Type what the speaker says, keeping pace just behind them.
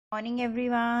Morning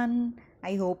everyone.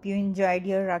 I hope you enjoyed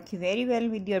your Rakhi very well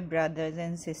with your brothers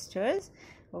and sisters.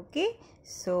 Okay,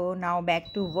 so now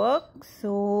back to work.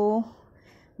 So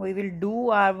we will do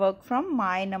our work from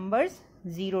my numbers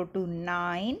 0 to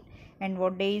 9. And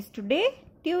what day is today?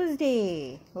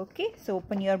 Tuesday. Okay, so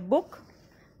open your book,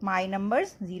 my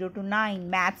numbers 0 to 9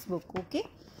 maths book. Okay,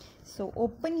 so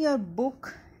open your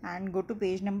book and go to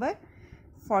page number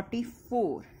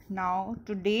 44. Now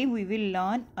today we will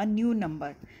learn a new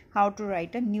number, how to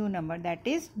write a new number, that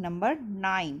is number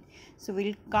 9. So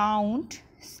we'll count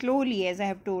slowly as I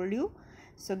have told you,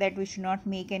 so that we should not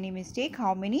make any mistake.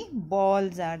 How many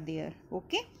balls are there?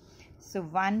 Okay, so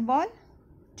 1 ball,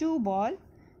 2 ball,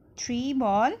 3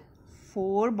 ball,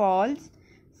 4 balls,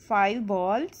 5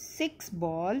 balls, 6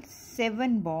 balls,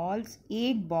 7 balls,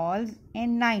 8 balls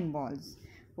and 9 balls.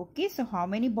 Okay, so how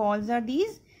many balls are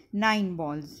these? 9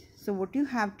 balls. So what you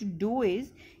have to do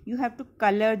is you have to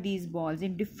color these balls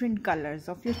in different colors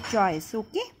of your choice.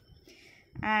 Okay,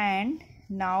 and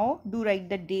now do write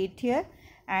the date here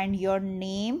and your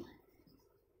name.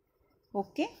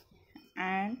 Okay,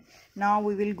 and now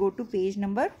we will go to page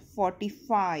number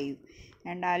 45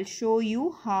 and I'll show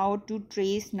you how to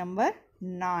trace number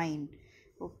 9.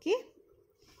 Okay,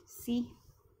 see,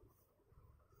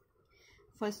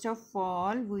 first of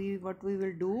all what we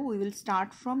will do, we will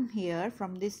start from here,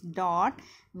 from this dot.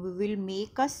 We will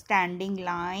make a standing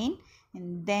line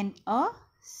and then a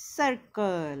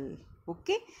circle.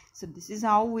 Okay, so this is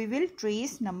how we will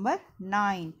trace number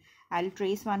 9. I'll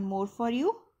trace one more for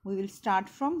you. We will start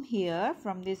from here,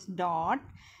 from this dot,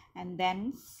 and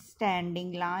then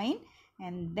standing line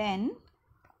and then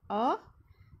a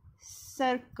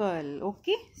circle.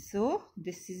 Okay, so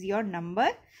this is your number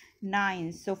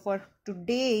 9. So for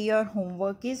today your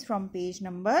homework is from page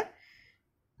number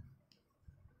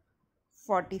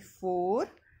 44,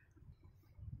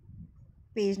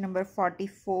 page number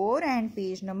 44 and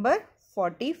page number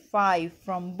 45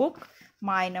 from book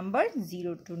my number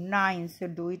 0 to 9. So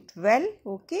do it well.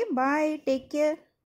 Okay, bye, take care.